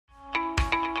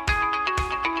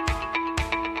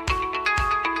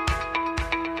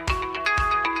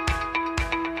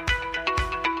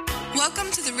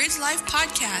Life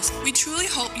podcast. We truly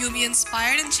hope you'll be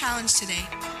inspired and challenged today.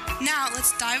 Now,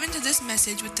 let's dive into this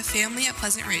message with the family at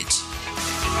Pleasant Ridge.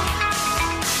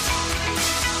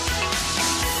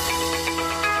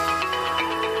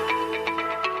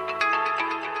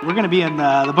 We're going to be in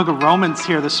the book of Romans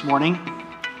here this morning.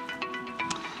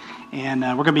 And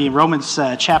we're going to be in Romans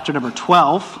chapter number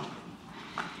 12.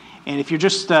 And if you're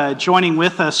just joining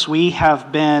with us, we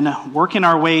have been working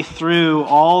our way through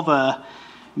all the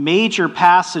major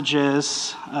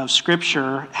passages of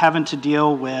Scripture having to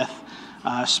deal with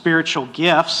spiritual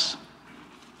gifts.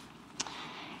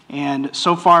 And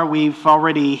so far we've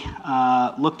already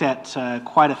looked at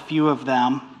quite a few of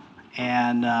them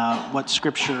and what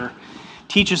Scripture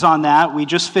teaches on that. We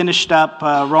just finished up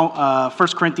 1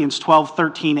 Corinthians 12,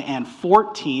 13, and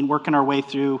 14, working our way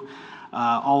through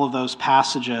all of those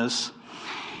passages.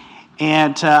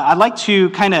 And I'd like to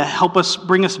kind of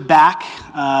bring us back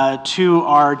to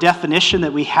our definition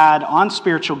that we had on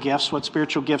spiritual gifts, what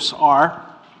spiritual gifts are.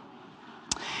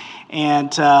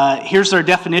 And here's our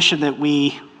definition that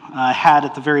we had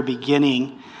at the very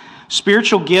beginning.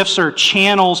 Spiritual gifts are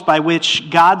channels by which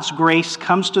God's grace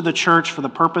comes to the church for the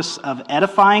purpose of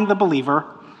edifying the believer,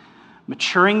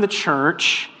 maturing the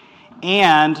church,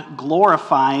 and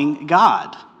glorifying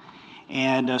God.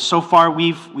 And so far,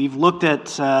 we've looked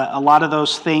at a lot of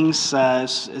those things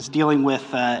as dealing with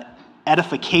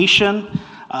edification,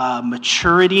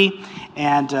 maturity,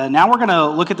 and now we're going to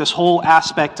look at this whole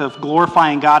aspect of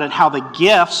glorifying God and how the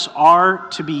gifts are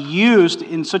to be used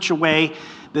in such a way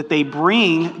that they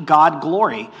bring God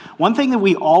glory. One thing that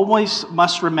we always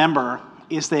must remember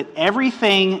is that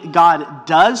everything God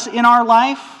does in our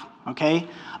life,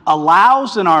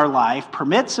 allows in our life,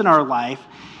 permits in our life,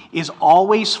 is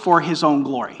always for His own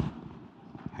glory.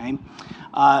 Okay?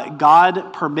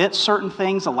 God permits certain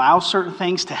things, allows certain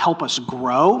things to help us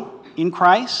grow in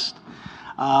Christ.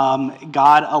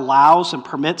 God allows and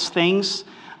permits things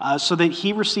so that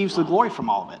He receives the glory from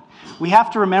all of it. We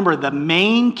have to remember the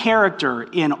main character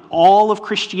in all of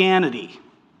Christianity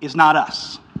is not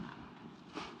us.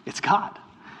 It's God.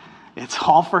 It's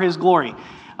all for His glory.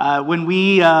 When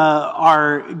we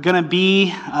are going to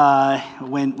be,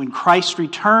 when Christ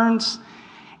returns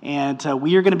and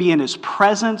we are going to be in His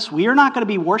presence, we are not going to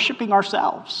be worshiping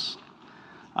ourselves.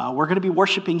 We're going to be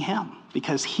worshiping Him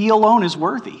because He alone is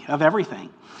worthy of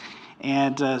everything.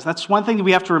 And that's one thing that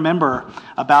we have to remember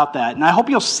about that. And I hope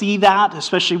you'll see that,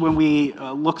 especially when we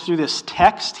look through this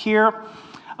text here,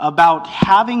 about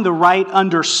having the right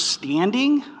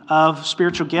understanding of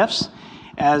spiritual gifts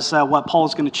as what Paul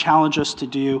is going to challenge us to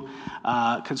do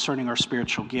concerning our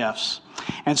spiritual gifts.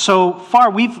 And so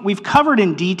far, we've covered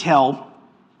in detail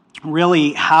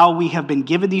really how we have been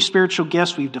given these spiritual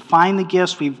gifts. We've defined the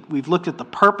gifts. We've looked at the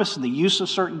purpose and the use of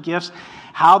certain gifts,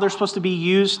 how they're supposed to be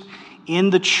used in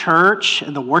the church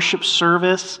and the worship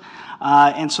service.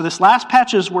 And so this last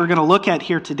passage we're going to look at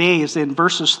here today is in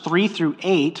verses 3 through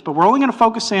 8, but we're only going to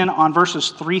focus in on verses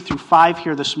 3 through 5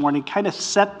 here this morning, kind of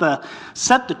set the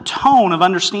tone of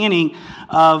understanding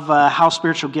of how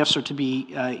spiritual gifts are to be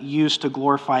used to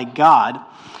glorify God.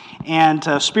 And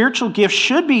spiritual gifts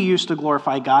should be used to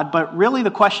glorify God, but really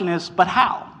the question is, but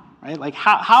how? Right? Like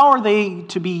how are they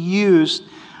to be used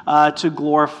to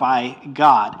glorify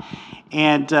God?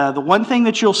 And the one thing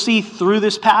that you'll see through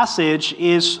this passage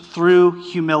is through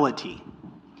humility.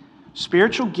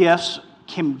 Spiritual gifts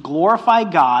can glorify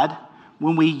God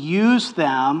when we use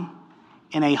them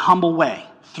in a humble way,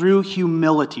 through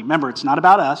humility. Remember, it's not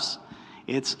about us,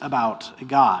 it's about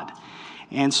God.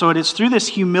 And so it is through this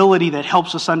humility that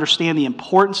helps us understand the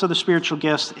importance of the spiritual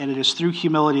gifts, and it is through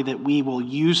humility that we will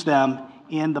use them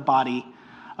in the body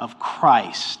of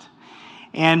Christ.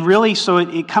 And really, so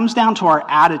it comes down to our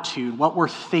attitude, what we're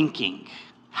thinking.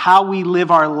 How we live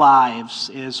our lives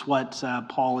is what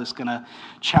Paul is going to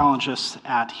challenge us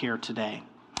at here today.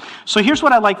 So here's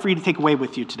what I'd like for you to take away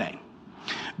with you today.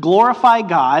 Glorify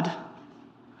God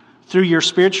through your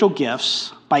spiritual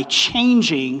gifts by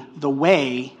changing the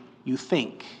way you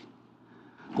think.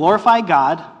 Glorify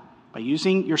God by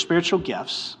using your spiritual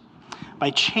gifts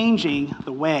by changing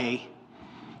the way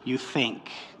you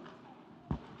think.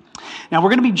 Now, we're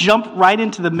going to be jumped right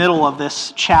into the middle of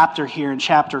this chapter here in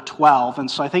chapter 12, and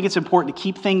so I think it's important to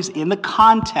keep things in the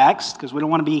context, because we don't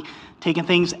want to be taking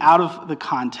things out of the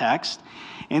context.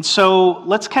 And so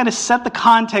let's kind of set the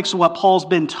context of what Paul's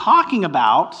been talking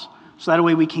about, so that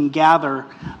way we can gather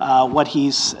what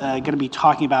he's going to be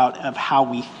talking about of how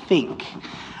we think.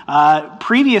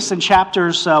 Previous in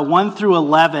chapters 1 through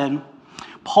 11,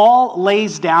 Paul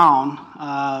lays down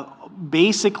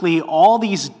basically all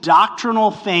these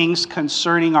doctrinal things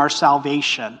concerning our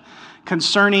salvation,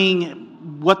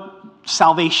 concerning what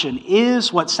salvation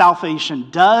is, what salvation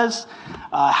does,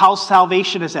 how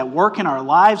salvation is at work in our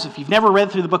lives. If you've never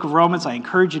read through the book of Romans, I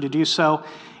encourage you to do so.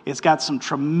 It's got some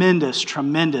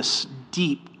tremendous,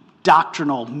 deep,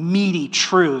 doctrinal, meaty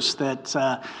truths that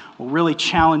will really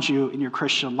challenge you in your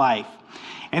Christian life.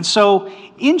 And so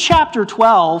in chapter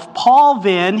 12, Paul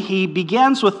then, he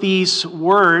begins with these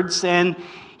words, and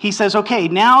he says, okay,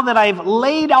 now that I've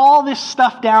laid all this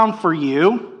stuff down for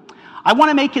you, I want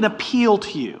to make an appeal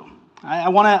to you. I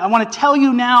want to tell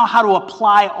you now how to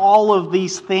apply all of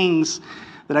these things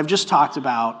that I've just talked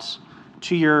about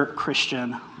to your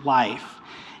Christian life.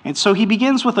 And so he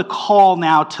begins with a call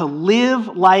now to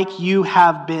live like you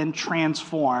have been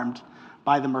transformed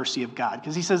by the mercy of God.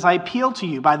 Because he says, I appeal to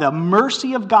you by the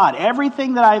mercy of God.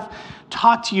 Everything that I've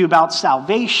talked to you about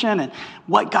salvation and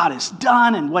what God has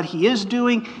done and what he is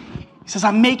doing, he says,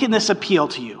 I'm making this appeal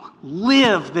to you.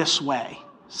 Live this way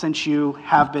since you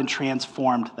have been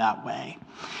transformed that way.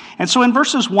 And so in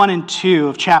verses 1 and 2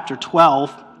 of chapter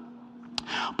 12,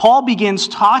 Paul begins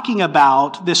talking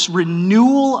about this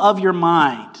renewal of your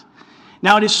mind.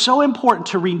 Now, it is so important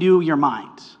to renew your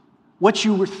mind, what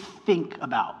you think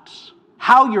about,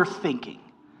 how you're thinking.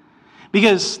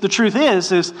 Because the truth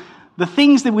is the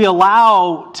things that we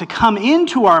allow to come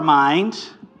into our mind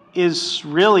is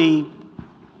really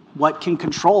what can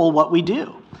control what we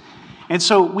do. And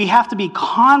so we have to be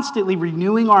constantly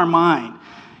renewing our mind,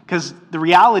 because the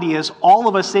reality is all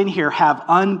of us in here have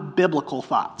unbiblical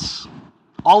thoughts.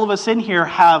 All of us in here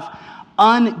have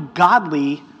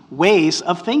ungodly ways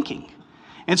of thinking.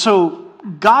 And so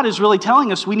God is really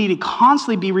telling us we need to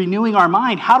constantly be renewing our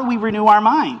mind. How do we renew our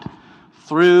mind?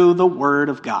 Through the Word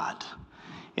of God.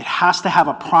 It has to have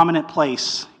a prominent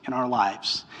place in our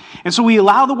lives. And so we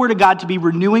allow the Word of God to be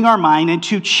renewing our mind and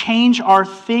to change our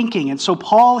thinking. And so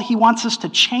Paul, he wants us to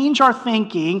change our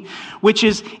thinking, which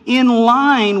is in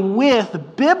line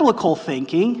with biblical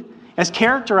thinking, as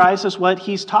characterized as what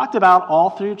he's talked about all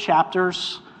through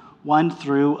chapters 1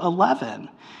 through 11.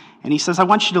 And he says, I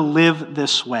want you to live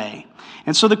this way.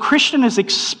 And so the Christian is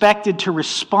expected to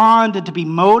respond and to be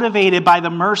motivated by the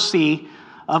mercy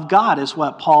of God, is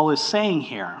what Paul is saying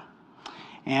here.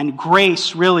 And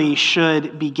grace really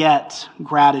should beget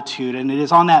gratitude. And it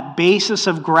is on that basis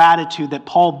of gratitude that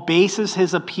Paul bases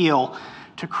his appeal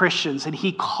to Christians. And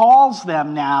he calls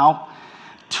them now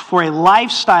for a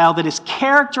lifestyle that is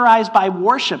characterized by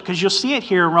worship. Because you'll see it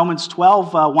here in Romans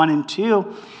 12, 1 and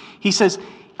 2. He says,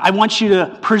 I want you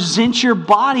to present your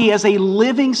body as a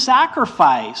living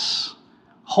sacrifice,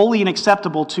 holy and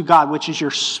acceptable to God, which is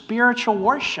your spiritual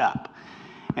worship.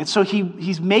 And so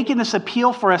he's making this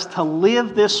appeal for us to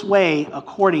live this way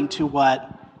according to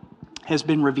what has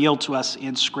been revealed to us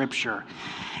in Scripture.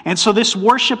 And so this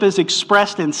worship is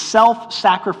expressed in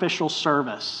self-sacrificial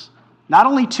service, not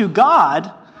only to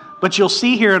God, but you'll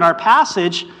see here in our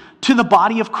passage, to the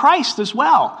body of Christ as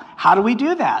well. How do we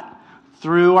do that?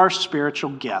 Through our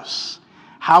spiritual gifts,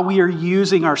 how we are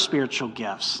using our spiritual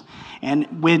gifts.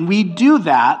 And when we do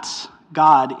that,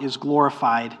 God is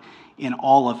glorified in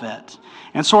all of it.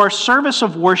 And so our service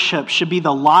of worship should be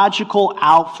the logical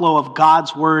outflow of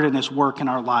God's word and his work in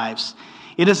our lives.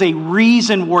 It is a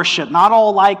reasoned worship, not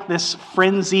all like this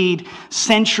frenzied,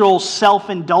 sensual,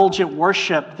 self-indulgent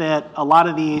worship that a lot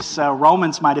of these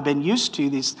Romans might have been used to,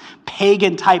 these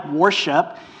pagan-type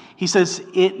worship. He says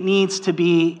it needs to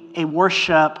be a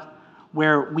worship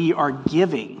where we are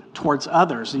giving towards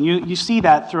others. And you see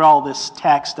that through all this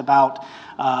text about,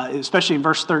 especially in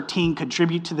verse 13,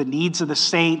 contribute to the needs of the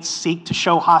saints, seek to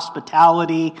show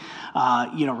hospitality,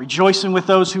 rejoicing with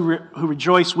those who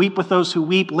rejoice, weep with those who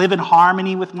weep, live in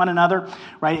harmony with one another,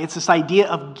 right? It's this idea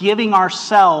of giving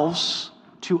ourselves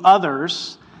to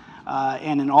others,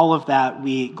 and in all of that,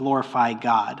 we glorify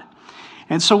God.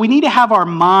 And so we need to have our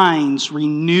minds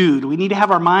renewed. We need to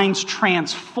have our minds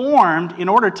transformed in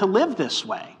order to live this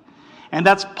way. And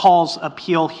that's Paul's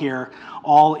appeal here,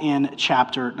 all in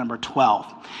chapter number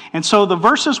 12. And so the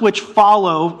verses which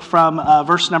follow from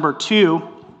verse number 2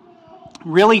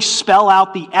 really spell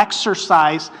out the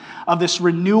exercise of this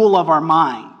renewal of our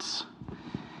minds.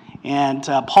 And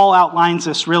Paul outlines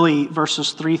this really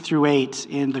verses 3 through 8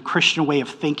 in the Christian way of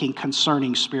thinking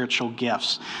concerning spiritual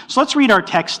gifts. So let's read our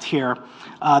text here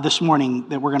this morning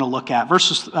that we're going to look at.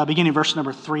 Beginning verse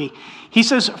number 3. He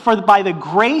says, For by the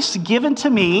grace given to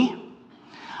me,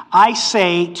 I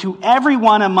say to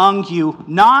everyone among you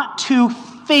not to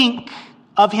think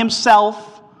of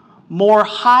himself more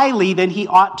highly than he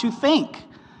ought to think,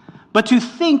 but to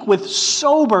think with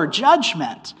sober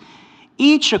judgment,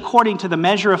 each according to the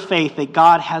measure of faith that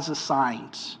God has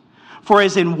assigned. For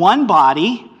as in one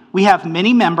body we have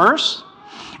many members,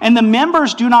 And the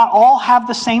members do not all have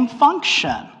the same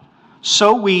function.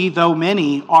 So we, though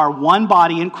many, are one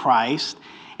body in Christ,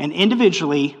 and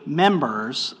individually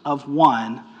members of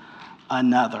one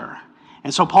another.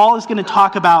 And so Paul is going to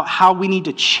talk about how we need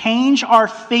to change our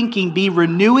thinking, be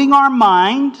renewing our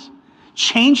mind,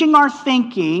 changing our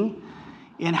thinking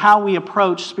in how we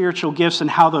approach spiritual gifts and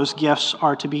how those gifts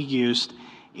are to be used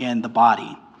in the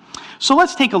body. So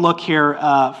let's take a look here.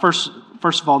 First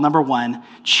of all, number one,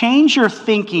 change your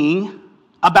thinking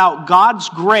about God's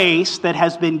grace that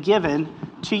has been given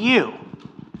to you.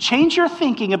 Change your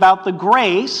thinking about the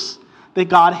grace that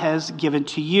God has given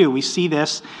to you. We see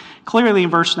this clearly in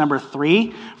verse number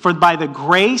 3. For by the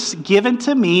grace given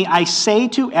to me, I say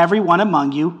to everyone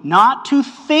among you, not to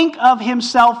think of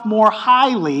himself more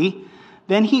highly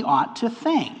than he ought to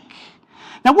think.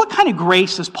 Now, what kind of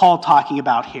grace is Paul talking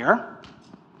about here?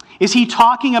 Is he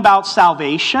talking about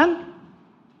salvation?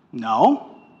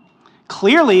 No.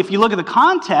 Clearly, if you look at the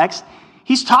context,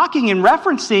 he's talking and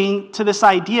referencing to this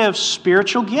idea of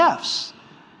spiritual gifts.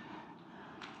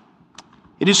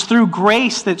 It is through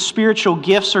grace that spiritual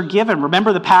gifts are given.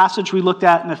 Remember the passage we looked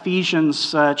at in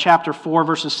Ephesians chapter 4,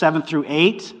 verses 7 through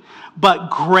 8? But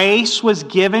grace was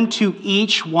given to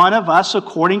each one of us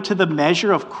according to the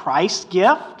measure of Christ's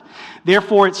gift.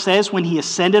 Therefore it says, when he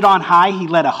ascended on high, he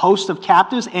led a host of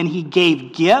captives and he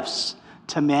gave gifts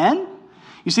to men.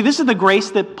 You see, this is the grace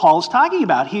that Paul's talking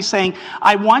about. He's saying,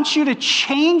 I want you to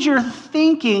change your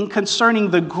thinking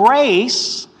concerning the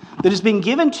grace that has been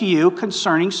given to you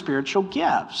concerning spiritual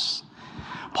gifts.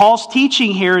 Paul's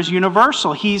teaching here is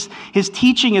universal. His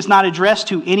teaching is not addressed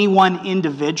to any one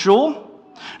individual,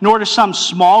 nor to some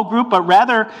small group, but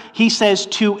rather, he says,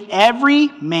 to every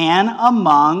man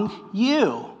among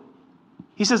you.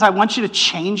 He says, I want you to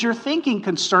change your thinking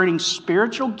concerning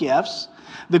spiritual gifts,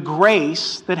 the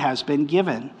grace that has been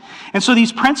given. And so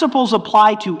these principles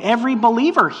apply to every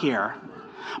believer here.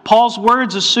 Paul's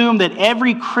words assume that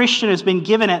every Christian has been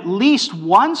given at least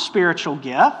one spiritual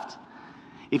gift.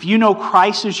 If you know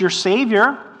Christ as your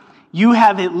Savior, you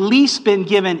have at least been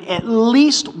given at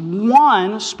least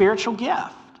one spiritual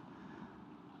gift.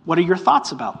 What are your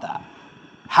thoughts about that?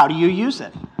 How do you use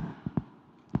it?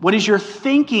 What is your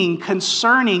thinking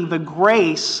concerning the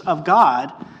grace of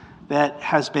God that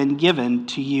has been given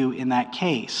to you in that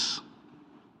case?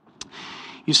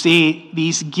 You see,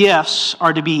 these gifts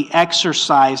are to be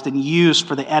exercised and used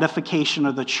for the edification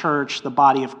of the church, the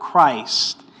body of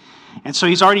Christ. And so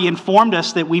he's already informed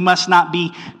us that we must not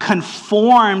be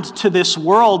conformed to this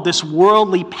world, this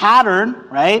worldly pattern,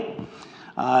 right?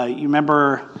 You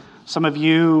remember some of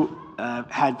you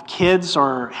had kids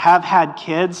or have had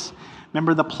kids.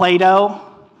 Remember the Play-Doh?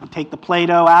 You take the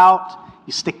Play-Doh out,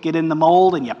 you stick it in the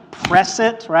mold, and you press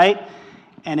it, right?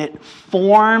 And it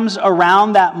forms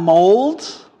around that mold.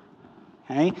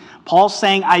 Okay? Paul's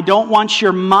saying, I don't want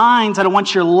your minds, I don't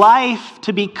want your life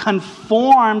to be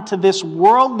conformed to this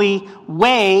worldly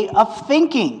way of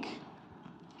thinking.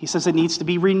 He says it needs to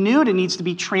be renewed, it needs to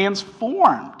be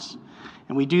transformed.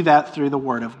 And we do that through the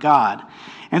Word of God.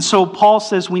 And so Paul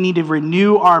says we need to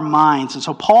renew our minds. And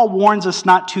so Paul warns us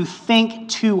not to think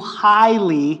too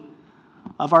highly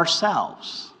of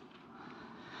ourselves.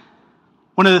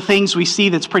 One of the things we see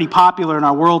that's pretty popular in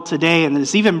our world today, and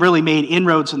has even really made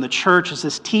inroads in the church, is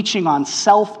this teaching on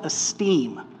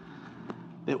self-esteem.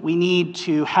 That we need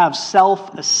to have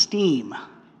self-esteem.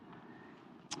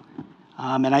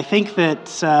 And I think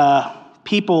that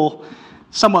people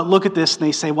somewhat look at this and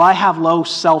they say, well, I have low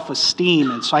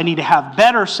self-esteem, and so I need to have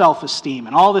better self-esteem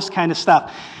and all this kind of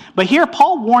stuff. But here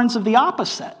Paul warns of the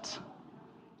opposite.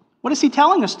 What is he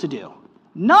telling us to do?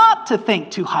 Not to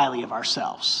think too highly of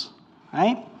ourselves,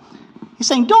 right? He's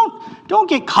saying don't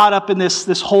get caught up in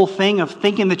this whole thing of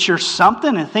thinking that you're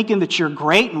something and thinking that you're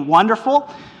great and wonderful.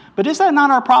 But is that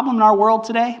not our problem in our world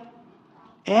today?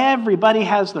 Everybody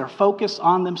has their focus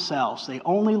on themselves. They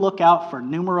only look out for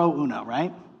numero uno,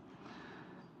 right?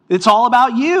 It's all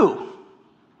about you.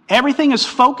 Everything is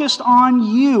focused on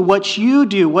you, what you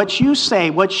do, what you say,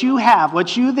 what you have,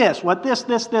 what you this, what this.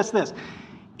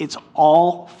 It's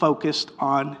all focused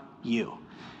on you.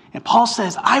 And Paul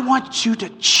says, I want you to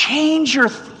change your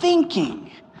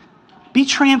thinking. Be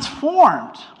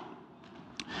transformed.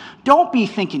 Don't be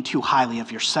thinking too highly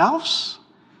of yourselves.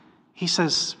 He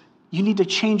says, you need to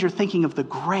change your thinking of the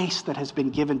grace that has been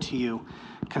given to you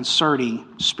concerning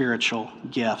spiritual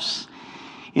gifts.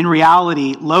 In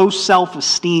reality, low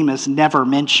self-esteem is never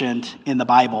mentioned in the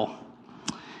Bible.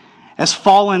 As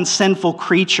fallen, sinful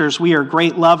creatures, we are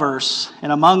great lovers.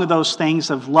 And among those things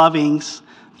of loving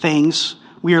things,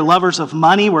 we are lovers of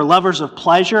money, we're lovers of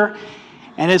pleasure.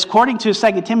 And as according to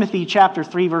 2 Timothy chapter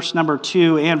 3, verse number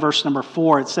 2 and verse number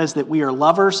 4, it says that we are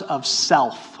lovers of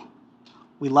self.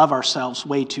 We love ourselves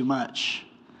way too much.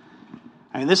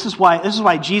 I mean, this is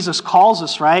why Jesus calls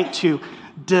us, right, to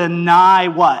deny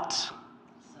what?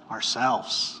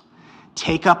 Ourselves.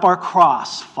 Take up our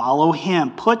cross, follow him,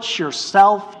 put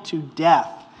yourself to death,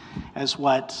 as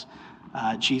what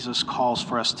Jesus calls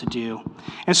for us to do.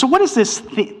 And so what does this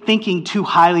thinking too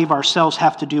highly of ourselves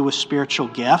have to do with spiritual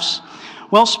gifts?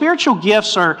 Well, spiritual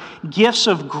gifts are gifts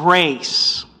of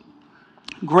grace.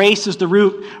 Grace is the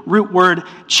root word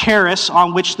charis,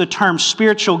 on which the term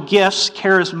spiritual gifts,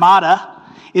 charismata,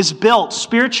 is built.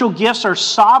 Spiritual gifts are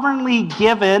sovereignly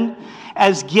given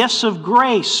as gifts of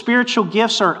grace. Spiritual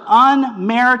gifts are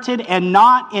unmerited and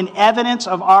not in evidence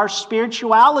of our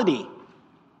spirituality.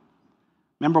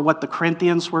 Remember what the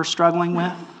Corinthians were struggling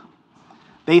with?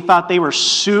 They thought they were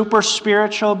super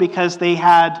spiritual because they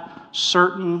had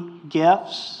certain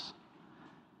gifts.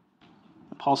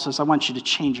 Paul says, I want you to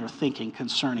change your thinking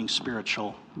concerning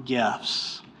spiritual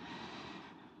gifts.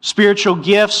 Spiritual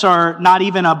gifts are not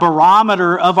even a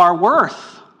barometer of our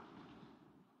worth.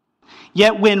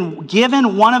 Yet when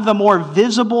given one of the more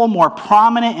visible, more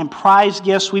prominent, and prized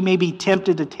gifts, we may be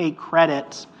tempted to take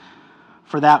credit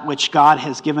for that which God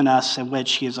has given us and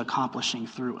which he is accomplishing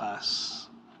through us.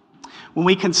 When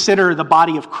we consider the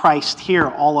body of Christ here,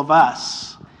 all of us,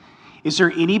 is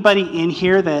there anybody in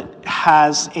here that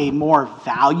has a more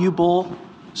valuable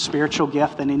spiritual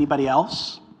gift than anybody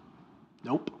else?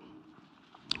 Nope.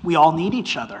 We all need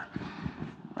each other,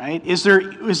 right? Is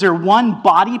there one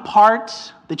body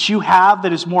part that you have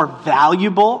that is more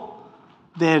valuable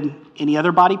than any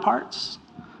other body parts?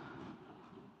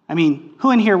 I mean,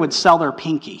 who in here would sell their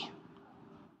pinky?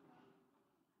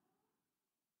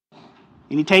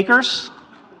 Any takers?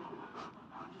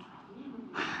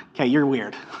 Okay, you're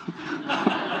weird.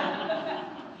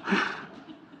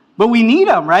 But we need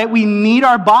them, right? We need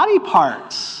our body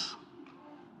parts.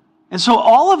 And so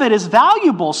all of it is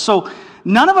valuable. So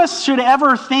none of us should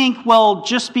ever think, well,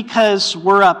 just because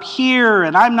we're up here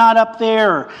and I'm not up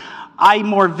there, or I'm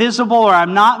more visible or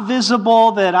I'm not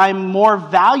visible, that I'm more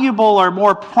valuable or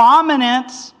more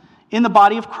prominent in the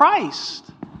body of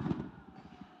Christ.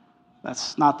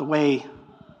 That's not the way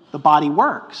the body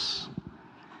works.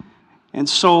 And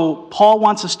so Paul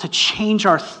wants us to change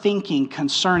our thinking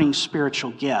concerning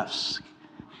spiritual gifts.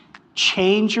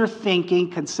 Change your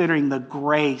thinking considering the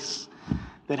grace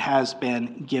that has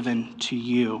been given to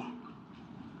you.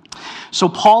 So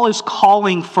Paul is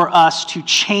calling for us to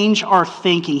change our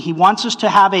thinking. He wants us to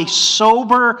have a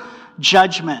sober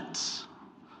judgment.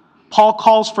 Paul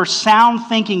calls for sound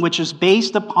thinking, which is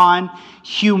based upon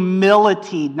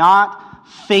humility, not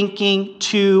thinking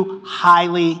too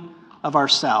highly of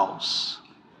ourselves.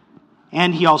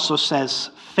 And he also says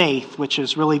faith, which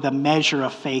is really the measure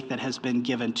of faith that has been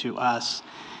given to us.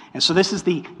 And so this is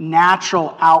the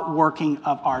natural outworking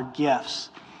of our gifts.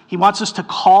 He wants us to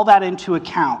call that into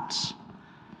account.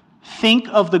 Think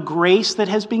of the grace that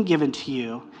has been given to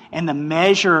you and the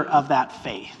measure of that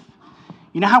faith.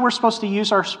 You know how we're supposed to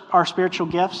use our spiritual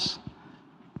gifts?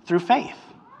 Through faith.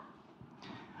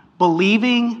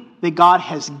 Believing that God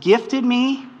has gifted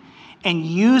me and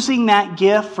using that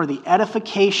gift for the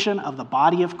edification of the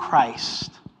body of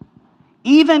Christ.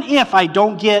 Even if I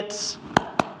don't get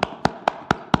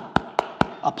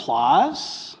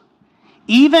applause,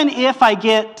 even if I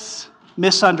get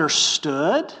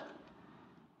misunderstood,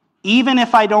 even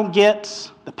if I don't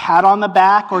get the pat on the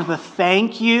back or the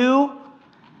thank you.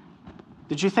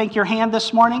 Did you thank your hand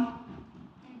this morning?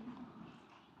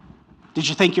 Did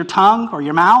you thank your tongue or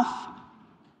your mouth?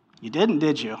 You didn't,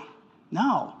 did you?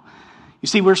 No. You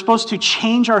see, we're supposed to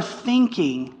change our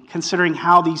thinking considering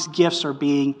how these gifts are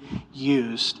being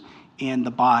used in the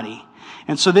body.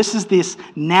 And so this is this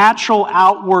natural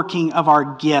outworking of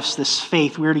our gifts, this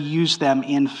faith. We're to use them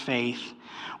in faith.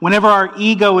 Whenever our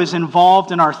ego is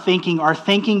involved in our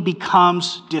thinking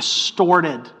becomes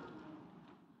distorted.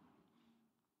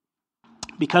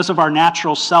 Because of our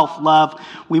natural self-love,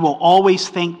 we will always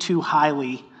think too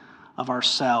highly of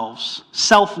ourselves.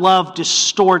 Self-love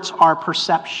distorts our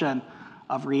perception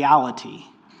of reality.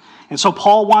 And so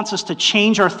Paul wants us to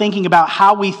change our thinking about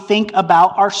how we think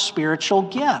about our spiritual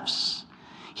gifts.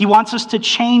 He wants us to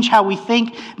change how we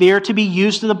think they are to be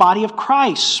used in the body of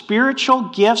Christ. Spiritual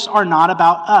gifts are not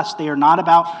about us. They are not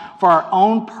about for our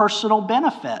own personal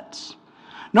benefits.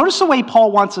 Notice the way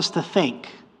Paul wants us to think,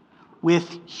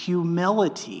 with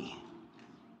humility.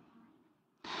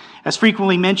 As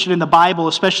frequently mentioned in the Bible,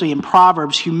 especially in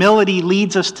Proverbs, humility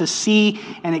leads us to see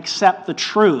and accept the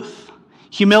truth.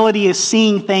 Humility is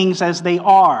seeing things as they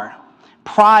are.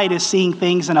 Pride is seeing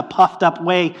things in a puffed up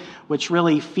way, which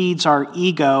really feeds our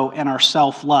ego and our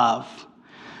self-love.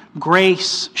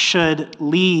 Grace should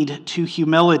lead to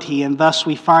humility, and thus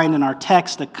we find in our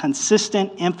text a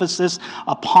consistent emphasis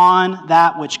upon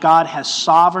that which God has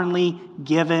sovereignly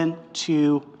given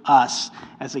to us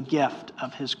as a gift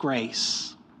of his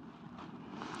grace.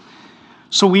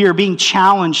 So we are being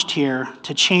challenged here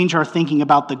to change our thinking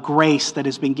about the grace that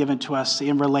has been given to us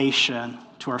in relation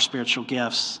to our spiritual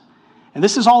gifts. And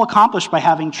this is all accomplished by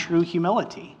having true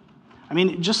humility. I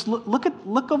mean, just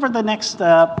look over the next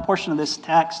portion of this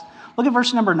text. Look at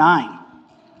verse number 9,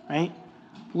 right?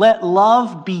 Let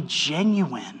love be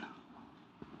genuine.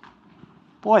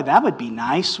 Boy, that would be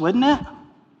nice, wouldn't it?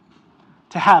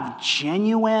 To have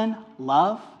genuine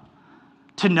love.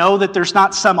 To know that there's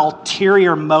not some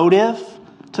ulterior motive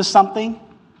to something,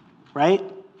 right?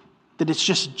 That it's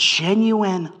just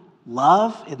genuine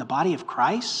love in the body of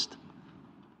Christ.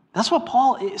 That's what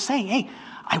Paul is saying. Hey,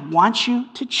 I want you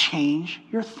to change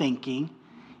your thinking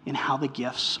in how the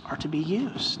gifts are to be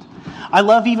used. I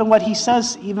love even what he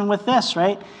says, even with this,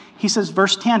 right? He says,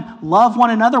 verse 10, love one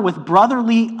another with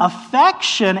brotherly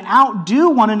affection, outdo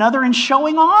one another in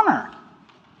showing honor.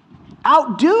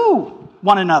 Outdo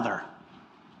one another.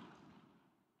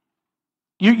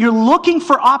 You're looking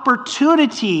for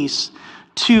opportunities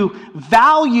to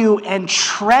value and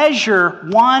treasure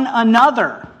one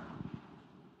another.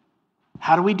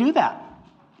 How do we do that?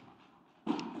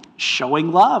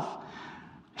 Showing love.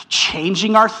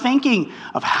 Changing our thinking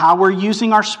of how we're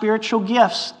using our spiritual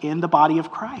gifts in the body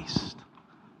of Christ.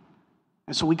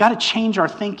 And so we got to change our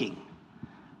thinking.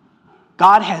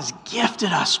 God has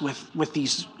gifted us with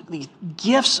these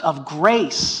gifts of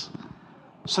grace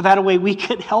so that way we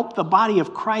could help the body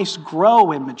of Christ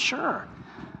grow and mature.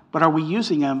 But are we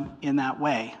using them in that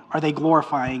way? Are they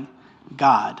glorifying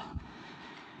God?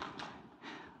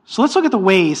 So let's look at the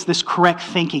ways this correct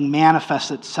thinking manifests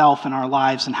itself in our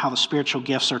lives and how the spiritual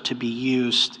gifts are to be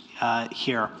used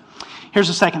here. Here's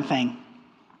the second thing.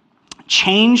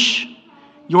 Change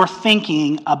your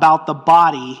thinking about the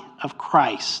body of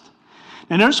Christ.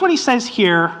 Now notice what he says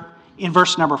here in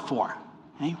verse number 4.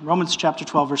 Okay? Romans chapter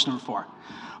 12, verse number 4.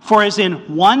 For as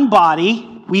in one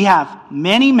body we have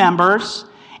many members,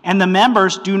 and the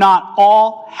members do not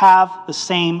all have the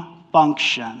same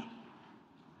function.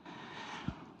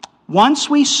 Once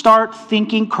we start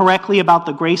thinking correctly about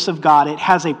the grace of God, it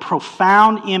has a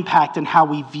profound impact in how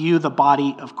we view the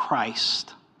body of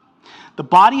Christ. The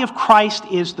body of Christ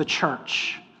is the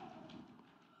church.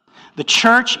 The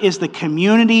church is the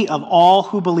community of all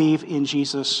who believe in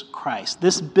Jesus Christ.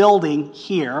 This building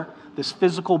here, this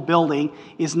physical building,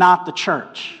 is not the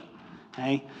church.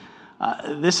 Okay?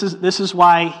 This is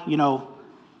why,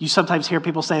 you sometimes hear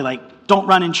people say, like, don't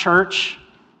run in church.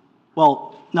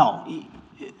 Well, no.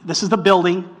 This is the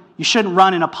building. You shouldn't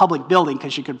run in a public building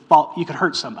because you could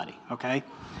hurt somebody, okay?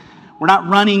 We're not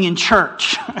running in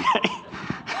church, okay?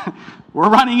 We're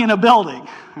running in a building,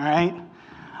 all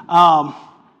right?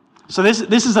 So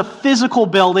this is a physical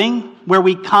building where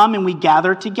we come and we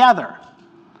gather together.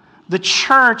 The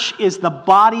church is the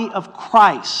body of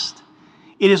Christ.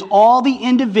 It is all the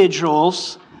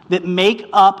individuals that make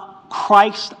up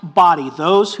Christ's body,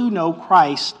 those who know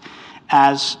Christ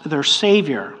as their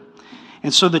Savior.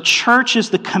 And so the church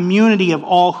is the community of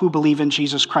all who believe in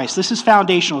Jesus Christ. This is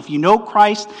foundational. If you know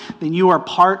Christ, then you are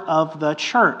part of the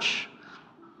church.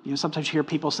 Sometimes you hear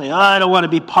people say, I don't want to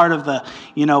be part of the,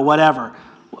 whatever.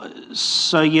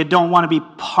 So you don't want to be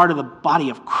part of the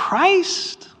body of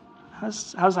Christ? How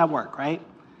does that work, right?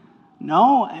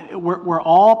 No, we're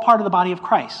all part of the body of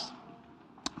Christ.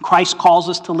 Christ calls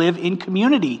us to live in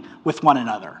community with one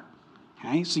another.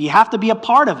 Okay? So you have to be a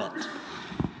part of it.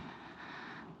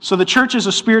 So the church is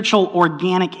a spiritual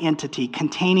organic entity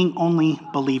containing only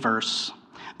believers.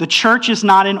 The church is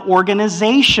not an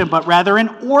organization, but rather an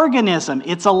organism.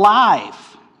 It's alive.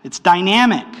 It's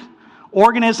dynamic.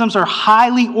 Organisms are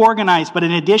highly organized, but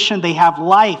in addition, they have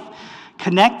life.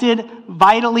 Connected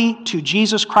vitally to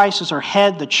Jesus Christ as our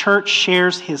head, the church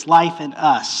shares his life in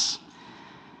us.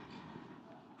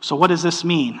 So what does this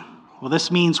mean? Well,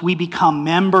 this means we become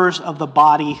members of the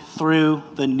body through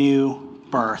the new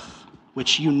birth,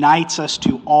 which unites us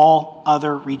to all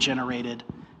other regenerated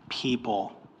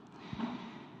people.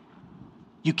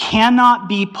 You cannot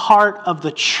be part of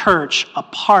the church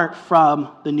apart from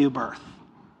the new birth.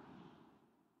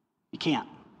 You can't.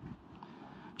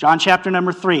 John chapter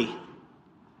number 3.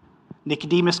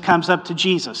 Nicodemus comes up to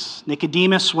Jesus.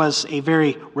 Nicodemus was a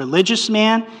very religious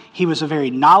man. He was a very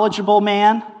knowledgeable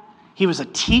man. He was a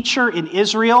teacher in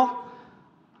Israel.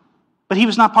 But he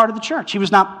was not part of the church. He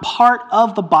was not part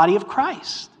of the body of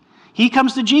Christ. He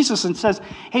comes to Jesus and says,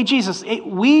 hey, Jesus,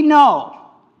 we know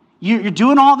you're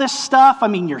doing all this stuff. I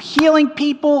mean, you're healing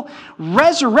people,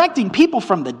 resurrecting people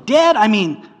from the dead. I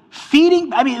mean,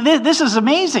 feeding. I mean, this is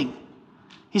amazing.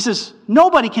 He says,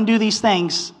 nobody can do these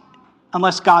things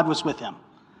unless God was with him.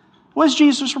 What does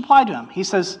Jesus reply to him? He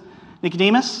says,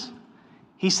 Nicodemus,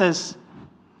 he says,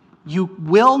 you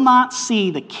will not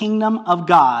see the kingdom of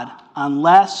God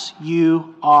unless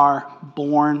you are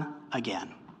born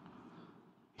again.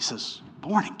 He says,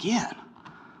 born again?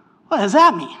 What does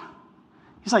that mean?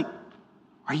 He's like,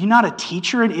 are you not a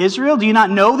teacher in Israel? Do you not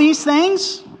know these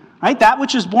things? Right? That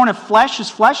which is born of flesh is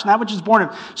flesh, and that which is born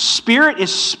of spirit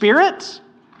is spirit.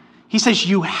 He says,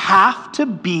 you have to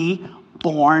be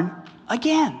born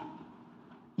again.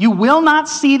 You will not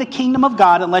see the kingdom of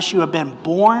God unless you have been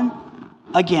born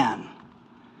again.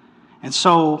 And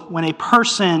so when a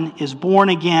person is born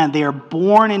again, they are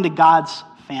born into God's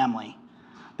family.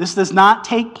 This does not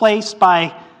take place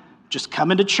by just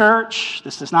coming to church.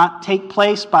 This does not take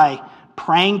place by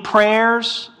praying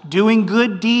prayers, doing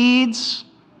good deeds.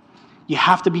 You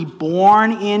have to be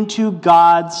born into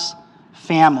God's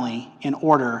family in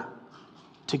order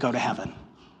to go to heaven,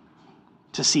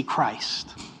 to see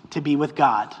Christ, to be with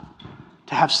God,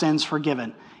 to have sins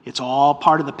forgiven. It's all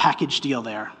part of the package deal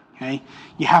there. Okay?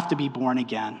 You have to be born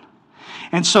again.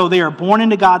 And so they are born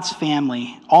into God's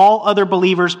family. All other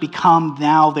believers become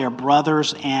now their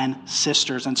brothers and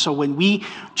sisters. And so when we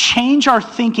change our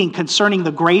thinking concerning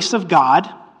the grace of God,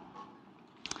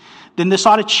 then this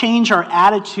ought to change our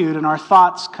attitude and our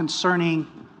thoughts concerning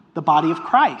the body of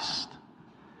Christ.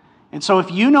 And so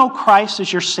if you know Christ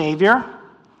as your Savior,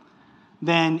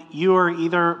 then you are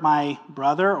either my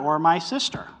brother or my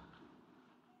sister.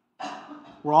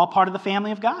 We're all part of the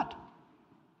family of God.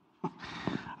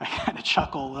 I kind of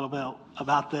chuckle a little bit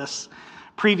about this.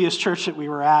 Previous church that we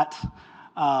were at,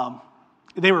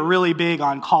 they were really big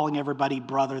on calling everybody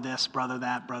brother this, brother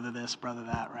that, brother this, brother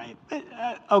that, right?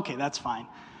 Okay, that's fine.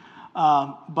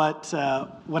 But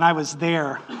when I was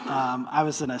there, I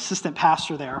was an assistant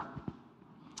pastor there,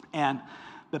 and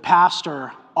the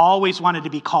pastor always wanted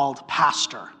to be called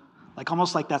pastor, like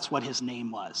almost like that's what his name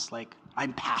was, like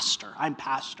I'm pastor,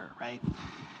 right?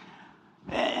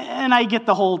 And I get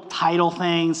the whole title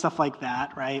thing, stuff like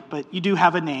that, right? But you do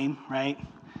have a name, right?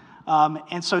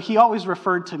 And so he always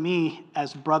referred to me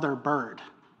as Brother Bird.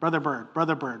 Brother Bird,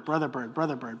 Brother Bird, Brother Bird,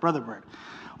 Brother Bird, Brother Bird.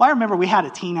 Well, I remember we had a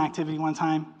teen activity one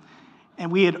time,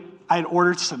 and I had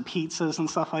ordered some pizzas and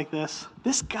stuff like this.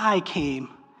 This guy came,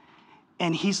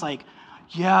 and he's like,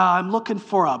 yeah, I'm looking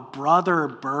for a Brother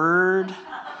Bird.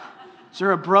 Is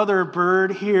there a Brother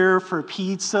Bird here for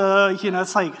pizza? You know,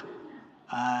 it's like,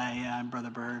 yeah, I'm Brother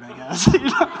Bird, I guess.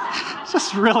 It's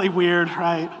just really weird,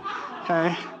 right?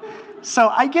 Okay. So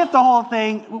I get the whole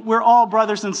thing. We're all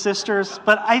brothers and sisters,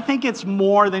 but I think it's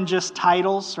more than just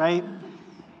titles, right?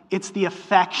 It's the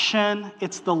affection,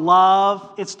 it's the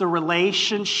love, it's the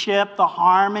relationship, the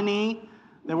harmony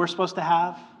that we're supposed to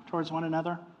have towards one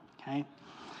another, okay?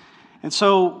 And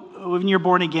so when you're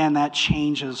born again, that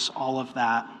changes all of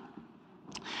that.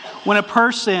 When a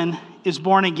person is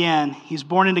born again, he's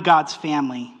born into God's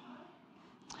family.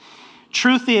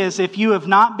 Truth is, if you have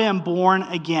not been born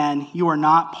again, you are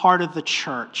not part of the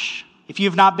church. If you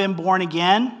have not been born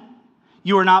again,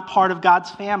 you are not part of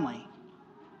God's family.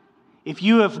 If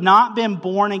you have not been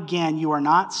born again, you are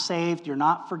not saved, you're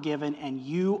not forgiven, and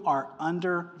you are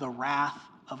under the wrath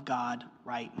of God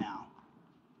right now.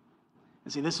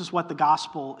 And see, this is what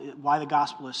why the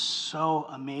gospel is so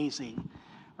amazing,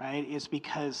 right? Is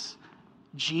because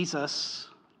Jesus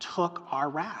took our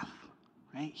wrath,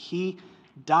 right? He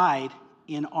died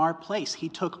in our place. He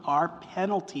took our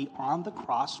penalty on the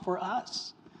cross for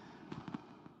us.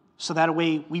 So that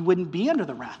way we wouldn't be under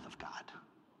the wrath of God.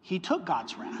 He took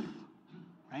God's wrath,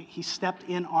 right? He stepped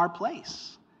in our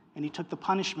place, and he took the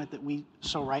punishment that we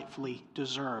so rightfully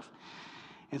deserve.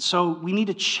 And so we need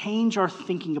to change our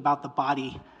thinking about the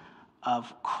body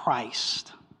of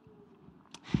Christ.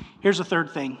 Here's a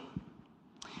third thing.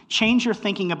 Change your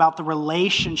thinking about the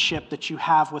relationship that you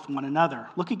have with one another.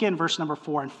 Look again, verse number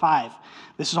 4 and 5.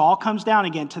 This all comes down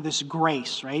again to this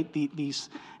grace, right? These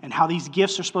and how these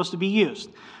gifts are supposed to be used.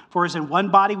 For as in one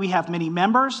body we have many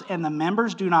members, and the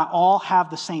members do not all have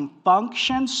the same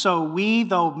function. So we,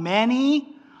 though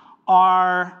many,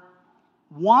 are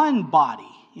one body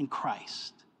in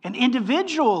Christ, and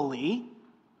individually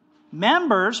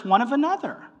members one of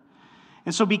another.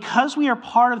 And so because we are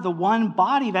part of the one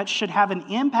body, that should have an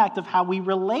impact of how we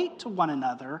relate to one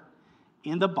another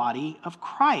in the body of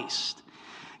Christ.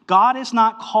 God has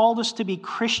not called us to be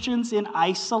Christians in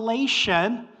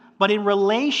isolation, but in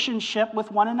relationship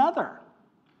with one another.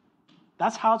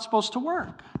 That's how it's supposed to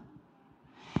work.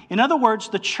 In other words,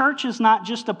 the church is not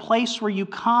just a place where you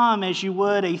come as you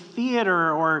would a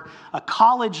theater or a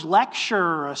college lecture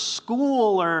or a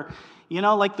school or,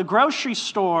 like the grocery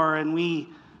store, and we,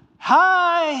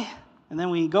 hi, and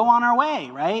then we go on our way,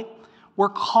 right? We're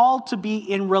called to be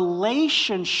in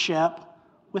relationship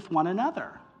with one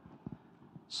another.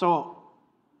 So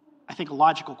I think a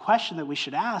logical question that we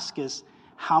should ask is,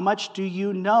 how much do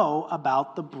you know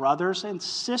about the brothers and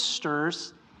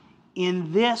sisters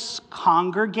in this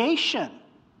congregation?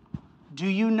 Do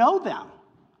you know them?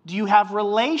 Do you have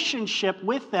relationship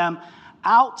with them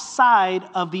outside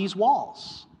of these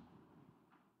walls?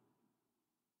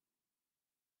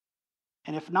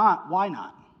 And if not, why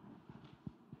not?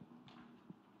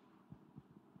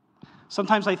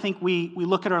 Sometimes I think we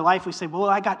look at our life, we say, well,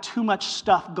 I got too much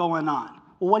stuff going on.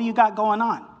 Well, what do you got going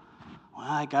on? Well,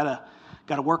 I gotta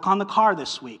work on the car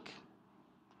this week.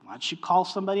 Why don't you call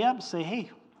somebody up and say,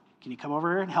 hey, can you come over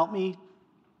here and help me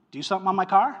do something on my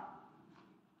car?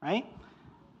 Right?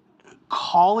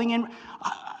 Calling in,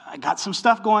 I got some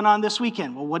stuff going on this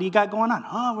weekend. Well, what do you got going on?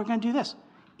 Oh, we're going to do this.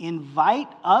 Invite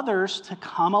others to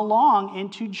come along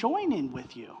and to join in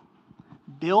with you.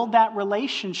 Build that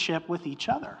relationship with each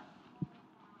other.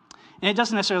 And it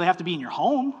doesn't necessarily have to be in your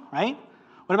home, right?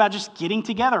 What about just getting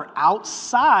together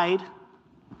outside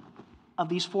of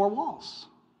these four walls?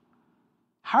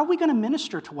 How are we going to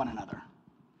minister to one another?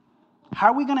 How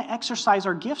are we going to exercise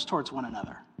our gifts towards one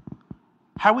another?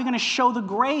 How are we going to show the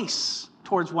grace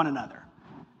towards one another?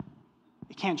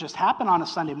 It can't just happen on a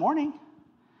Sunday morning.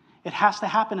 It has to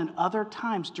happen in other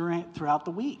times throughout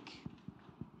the week.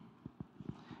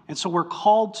 And so we're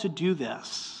called to do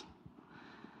this.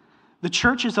 The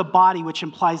church is a body, which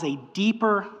implies a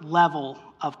deeper level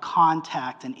of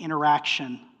contact and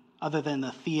interaction other than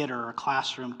the theater or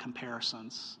classroom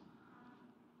comparisons.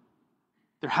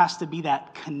 There has to be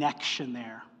that connection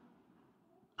there,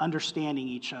 understanding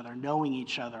each other, knowing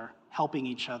each other, helping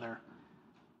each other.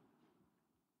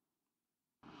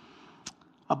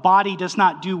 A body does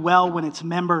not do well when its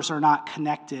members are not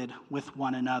connected with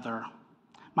one another.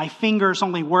 My fingers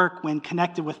only work when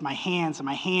connected with my hands, and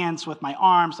my hands with my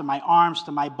arms, and my arms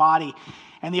to my body.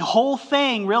 And the whole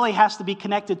thing really has to be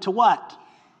connected to what?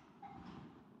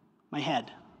 My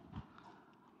head.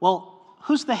 Well,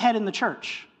 who's the head in the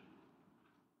church?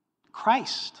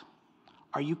 Christ.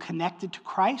 Are you connected to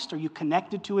Christ? Are you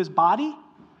connected to his body?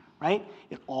 Right?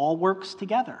 It all works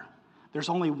together. There's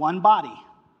only one body.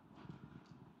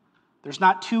 There's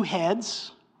not two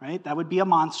heads, right? That would be a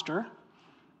monster.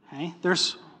 Okay?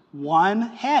 There's one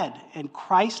head, and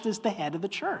Christ is the head of the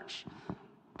church.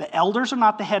 The elders are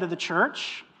not the head of the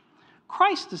church.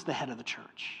 Christ is the head of the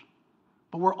church.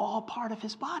 But we're all part of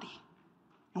his body.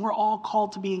 And we're all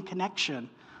called to be in connection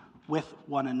with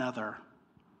one another.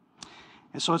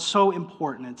 And so it's so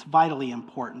important. It's vitally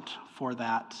important for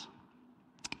that.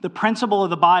 The principle of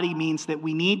the body means that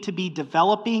we need to be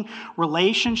developing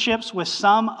relationships with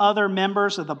some other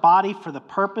members of the body for the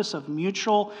purpose of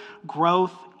mutual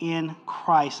growth in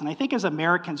Christ. And I think as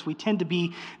Americans, we tend to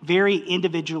be very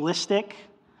individualistic.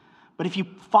 But if you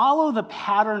follow the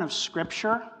pattern of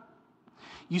Scripture,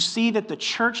 you see that the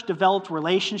church developed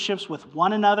relationships with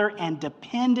one another and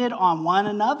depended on one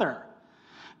another.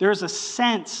 There's a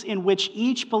sense in which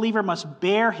each believer must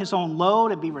bear his own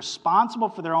load and be responsible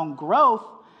for their own growth.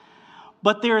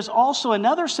 But there is also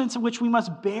another sense in which we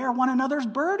must bear one another's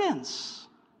burdens,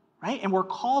 right? And we're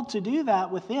called to do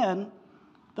that within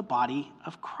the body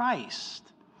of Christ.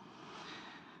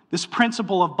 This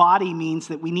principle of body means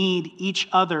that we need each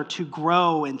other to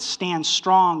grow and stand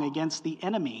strong against the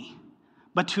enemy.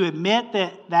 But to admit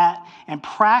that and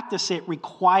practice it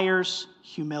requires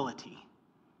humility.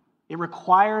 It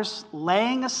requires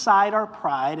laying aside our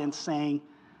pride and saying,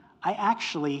 I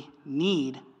actually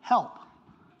need help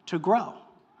to grow.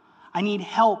 I need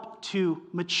help to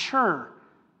mature.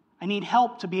 I need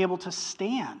help to be able to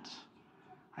stand,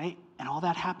 right? And all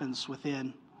that happens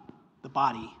within the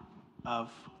body of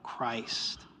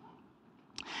Christ.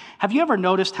 Have you ever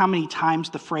noticed how many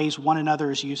times the phrase one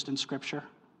another is used in Scripture?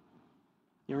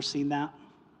 You ever seen that?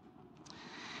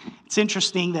 It's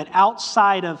interesting that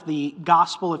outside of the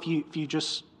gospel, if you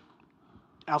just,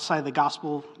 outside of the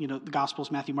gospel, the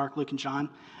Gospels, Matthew, Mark, Luke, and John,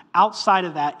 outside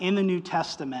of that, in the New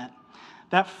Testament,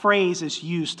 that phrase is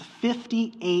used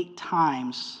 58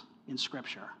 times in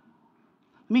Scripture.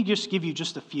 Let me just give you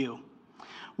just a few.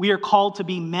 We are called to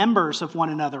be members of one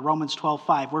another, Romans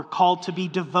 12:5. We're called to be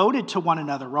devoted to one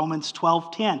another, Romans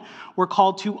 12:10. We're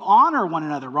called to honor one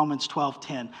another, Romans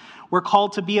 12:10. We're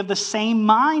called to be of the same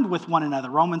mind with one another,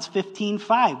 Romans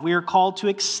 15:5. We are called to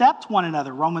accept one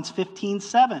another, Romans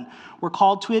 15:7. We're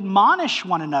called to admonish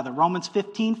one another, Romans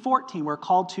 15:14. We're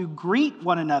called to greet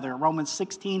one another, Romans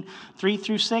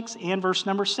 16:3-6 and verse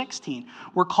number 16.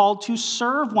 We're called to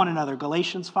serve one another,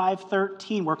 Galatians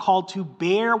 5:13. We're called to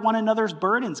bear one another's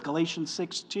burdens, Galatians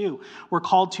 6:2. We're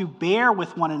called to bear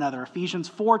with one another, Ephesians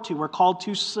 4:2. We're called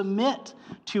to submit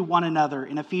to one another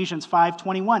in Ephesians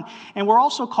 5:21. And we're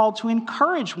also called to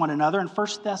encourage one another in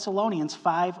 1 Thessalonians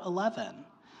 5:11.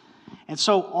 And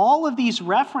so all of these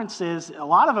references, a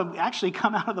lot of them actually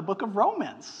come out of the book of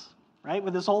Romans, right?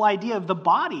 With this whole idea of the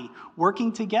body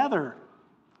working together,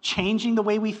 changing the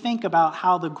way we think about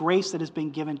how the grace that has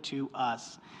been given to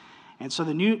us. And so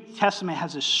the New Testament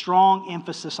has a strong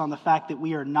emphasis on the fact that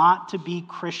we are not to be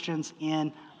Christians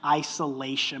in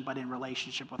isolation, but in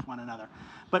relationship with one another.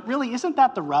 But really, isn't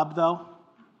that the rub, though?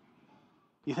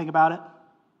 You think about it?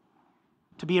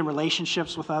 To be in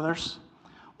relationships with others.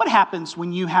 What happens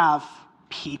when you have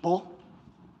people?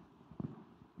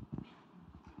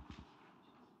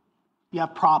 You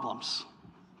have problems.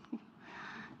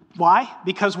 Why?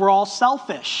 Because we're all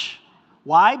selfish.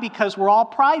 Why? Because we're all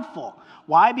prideful.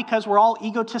 Why? Because we're all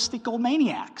egotistical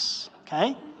maniacs.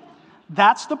 Okay?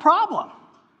 That's the problem.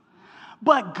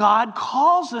 But God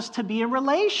calls us to be in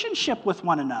relationship with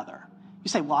one another. You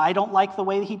say, well, I don't like the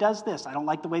way that he does this. I don't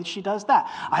like the way that she does that.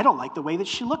 I don't like the way that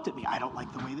she looked at me. I don't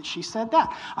like the way that she said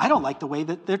that. I don't like the way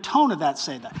that their tone of that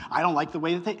said that. I don't like the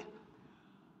way that they...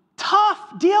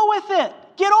 Tough. Deal with it.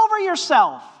 Get over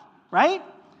yourself, right?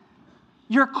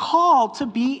 You're called to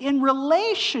be in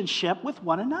relationship with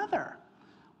one another.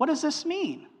 What does this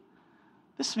mean?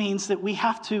 This means that we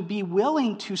have to be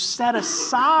willing to set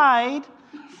aside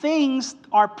things,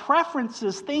 our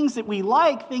preferences, things that we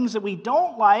like, things that we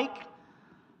don't like,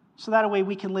 so that way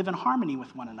we can live in harmony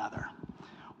with one another.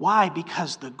 Why?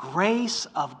 Because the grace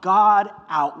of God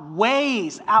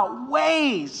outweighs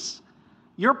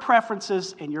your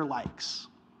preferences and your likes.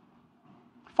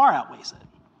 Far outweighs it.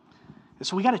 And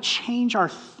so we got to change our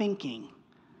thinking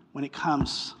when it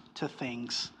comes to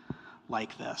things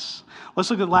like this.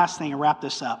 Let's look at the last thing and wrap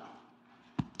this up.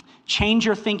 Change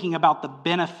your thinking about the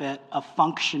benefit of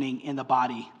functioning in the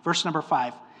body. Verse number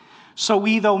 5. So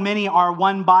we, though many, are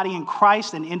one body in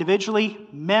Christ and individually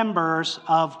members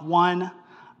of one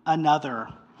another.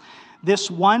 This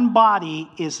one body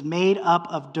is made up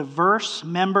of diverse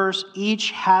members,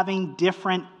 each having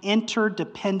different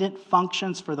interdependent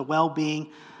functions for the well-being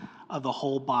of the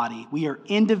whole body. We are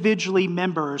individually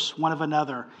members one of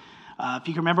another. If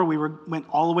you can remember, we went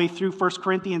all the way through 1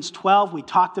 Corinthians 12. We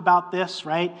talked about this,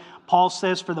 right? Paul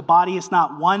says, for the body is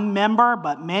not one member,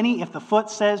 but many. If the foot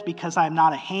says, because I am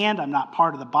not a hand, I'm not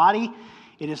part of the body,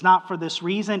 it is not for this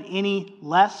reason any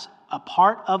less a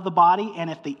part of the body. And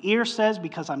if the ear says,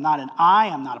 because I'm not an eye,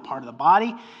 I'm not a part of the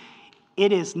body,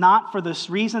 it is not for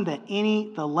this reason that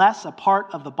any the less a part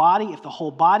of the body. If the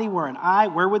whole body were an eye,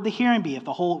 where would the hearing be? If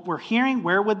the whole were hearing,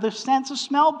 where would the sense of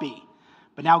smell be?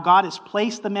 But now God has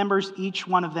placed the members, each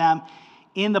one of them,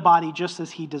 in the body just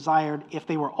as he desired. If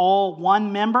they were all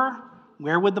one member,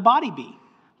 where would the body be?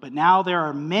 But now there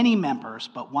are many members,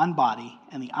 but one body.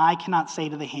 And the eye cannot say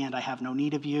to the hand, I have no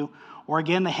need of you. Or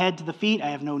again, the head to the feet, I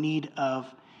have no need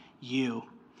of you.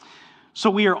 So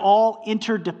we are all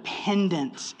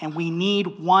interdependent, and we need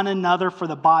one another for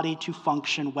the body to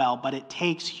function well. But it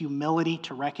takes humility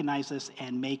to recognize this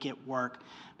and make it work,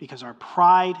 because our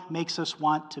pride makes us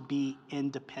want to be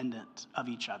independent of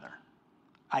each other.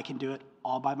 I can do it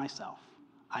all by myself.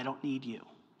 I don't need you.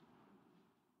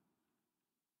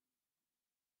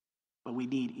 But we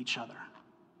need each other.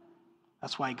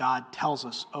 That's why God tells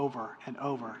us over and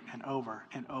over and over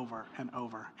and over and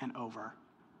over and over,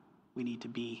 we need to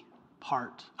be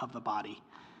part of the body.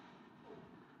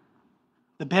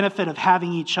 The benefit of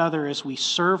having each other is we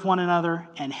serve one another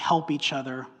and help each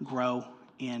other grow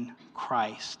in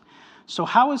Christ. So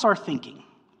how is our thinking?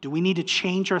 Do we need to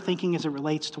change our thinking as it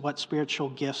relates to what spiritual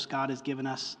gifts God has given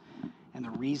us and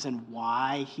the reason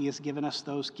why he has given us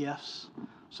those gifts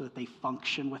so that they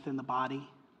function within the body,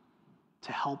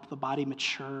 to help the body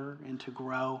mature and to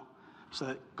grow so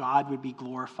that God would be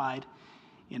glorified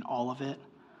in all of it?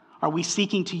 Are we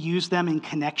seeking to use them in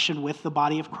connection with the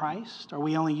body of Christ? Are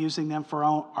we only using them for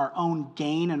our own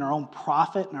gain and our own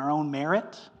profit and our own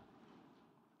merit?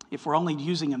 If we're only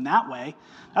using them that way,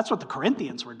 that's what the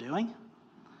Corinthians were doing.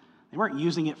 They weren't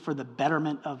using it for the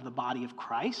betterment of the body of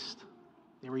Christ.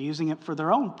 They were using it for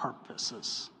their own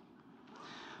purposes.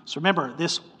 So remember,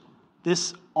 this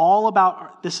is all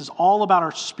about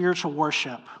our spiritual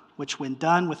worship, which when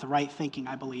done with the right thinking,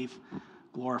 I believe,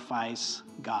 glorifies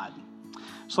God.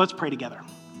 So let's pray together.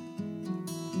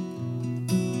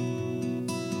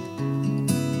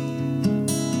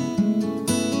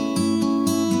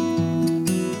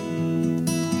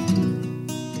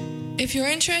 If you're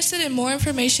interested in more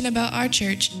information about our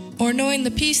church or knowing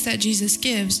the peace that Jesus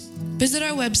gives, visit our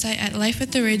website at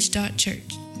lifeattheridge.church.